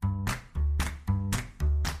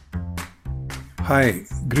Hi,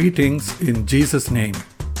 greetings in Jesus' name.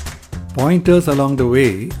 Pointers along the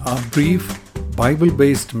way are brief, Bible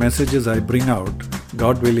based messages I bring out,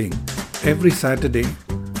 God willing, every Saturday,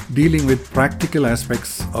 dealing with practical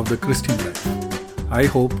aspects of the Christian life. I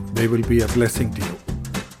hope they will be a blessing to you.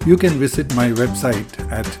 You can visit my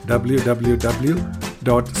website at www.c-n-c.org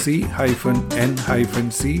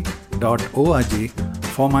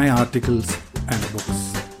for my articles and books.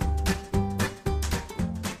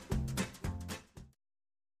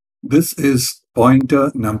 This is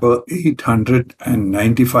pointer number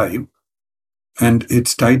 895, and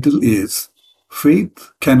its title is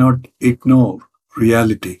Faith Cannot Ignore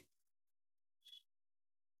Reality.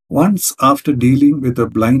 Once, after dealing with a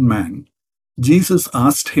blind man, Jesus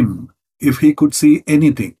asked him if he could see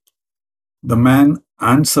anything. The man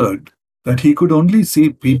answered that he could only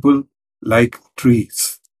see people like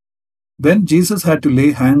trees. Then Jesus had to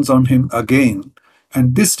lay hands on him again,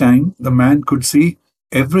 and this time the man could see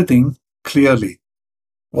everything clearly.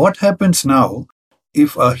 What happens now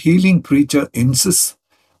if a healing preacher insists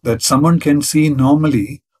that someone can see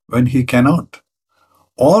normally when he cannot?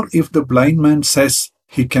 Or if the blind man says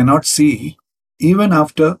he cannot see even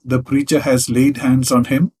after the preacher has laid hands on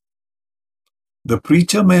him? The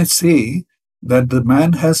preacher may say that the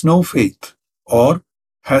man has no faith or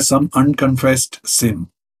has some unconfessed sin.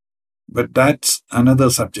 But that's another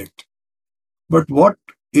subject. But what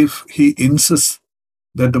if he insists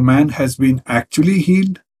that the man has been actually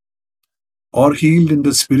healed or healed in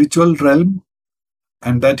the spiritual realm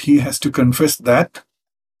and that he has to confess that?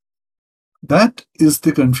 That is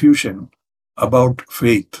the confusion about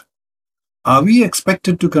faith. Are we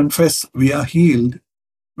expected to confess we are healed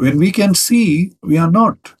when we can see we are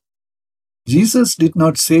not? Jesus did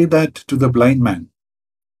not say that to the blind man.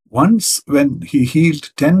 Once, when he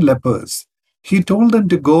healed 10 lepers, he told them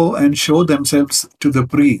to go and show themselves to the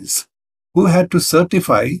priests, who had to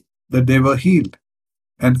certify that they were healed.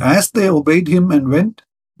 And as they obeyed him and went,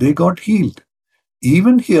 they got healed.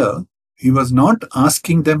 Even here, he was not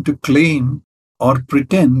asking them to claim or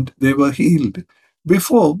pretend they were healed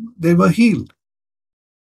before they were healed.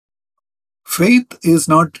 Faith is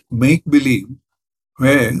not make-believe,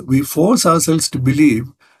 where we force ourselves to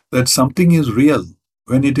believe that something is real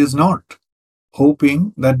when it is not,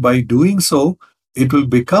 hoping that by doing so, it will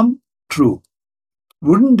become true.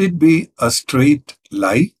 Wouldn't it be a straight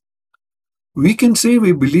lie? We can say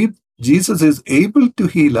we believe Jesus is able to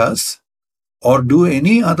heal us or do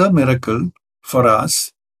any other miracle for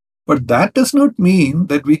us, but that does not mean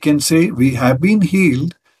that we can say we have been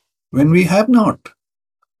healed when we have not.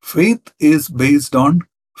 Faith is based on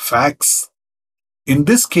facts. In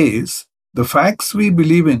this case, the facts we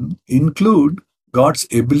believe in include God's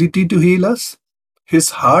ability to heal us, His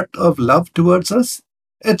heart of love towards us,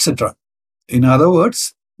 etc. In other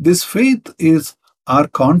words, this faith is our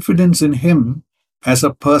confidence in Him as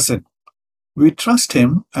a person. We trust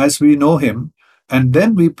Him as we know Him, and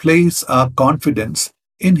then we place our confidence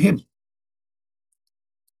in Him.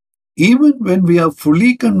 Even when we are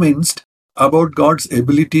fully convinced about God's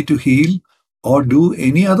ability to heal or do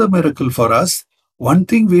any other miracle for us, one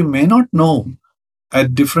thing we may not know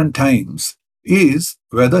at different times is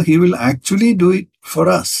whether He will actually do it for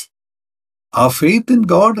us. Our faith in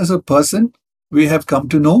God as a person we have come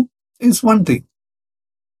to know is one thing.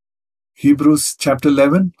 Hebrews chapter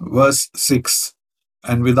 11 verse 6.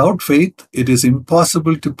 And without faith it is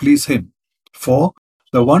impossible to please Him. For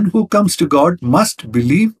the one who comes to God must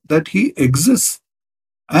believe that He exists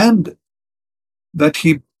and that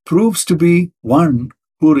He proves to be one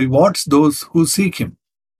who rewards those who seek Him.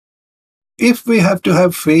 If we have to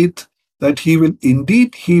have faith that He will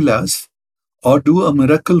indeed heal us or do a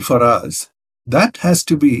miracle for us, that has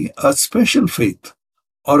to be a special faith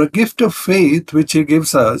or a gift of faith which He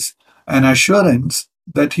gives us an assurance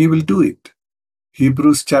that He will do it.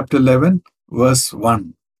 Hebrews chapter 11 verse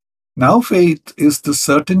 1. Now faith is the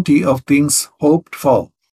certainty of things hoped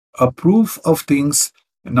for, a proof of things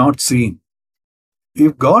not seen.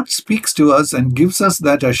 If God speaks to us and gives us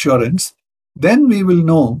that assurance, then we will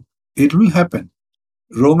know it will happen.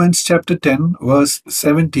 Romans chapter 10 verse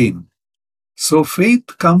 17. So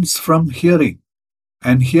faith comes from hearing,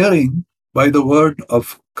 and hearing by the word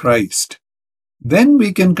of Christ. Then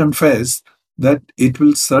we can confess that it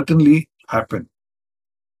will certainly happen.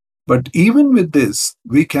 But even with this,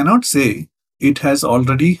 we cannot say it has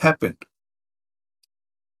already happened.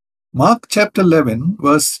 Mark chapter 11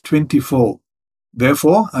 verse 24.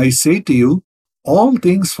 Therefore I say to you, all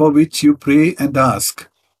things for which you pray and ask,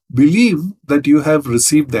 believe that you have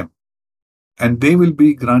received them, and they will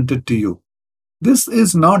be granted to you. This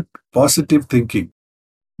is not positive thinking,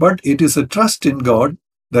 but it is a trust in God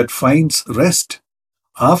that finds rest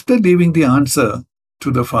after leaving the answer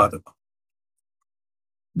to the Father.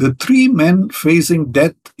 The three men facing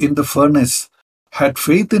death in the furnace had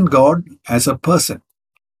faith in God as a person,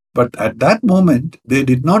 but at that moment they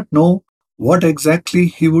did not know what exactly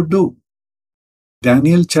He would do.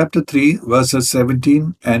 Daniel chapter 3 verses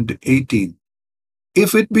 17 and 18.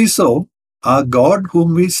 If it be so, our God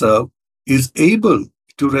whom we serve is able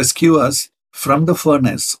to rescue us from the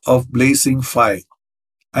furnace of blazing fire,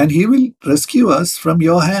 and He will rescue us from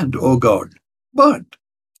your hand, O God. But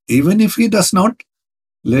even if He does not,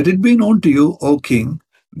 let it be known to you, O King,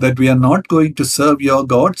 that we are not going to serve your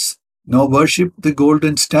gods, nor worship the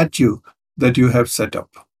golden statue that you have set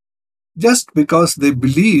up. Just because they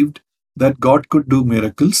believed that God could do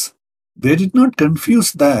miracles, they did not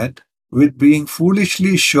confuse that with being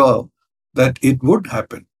foolishly sure that it would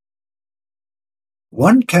happen.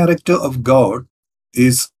 One character of God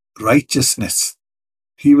is righteousness.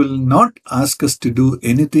 He will not ask us to do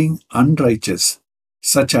anything unrighteous,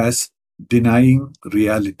 such as denying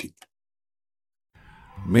reality.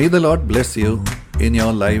 May the Lord bless you in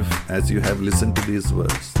your life as you have listened to these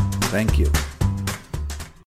words. Thank you.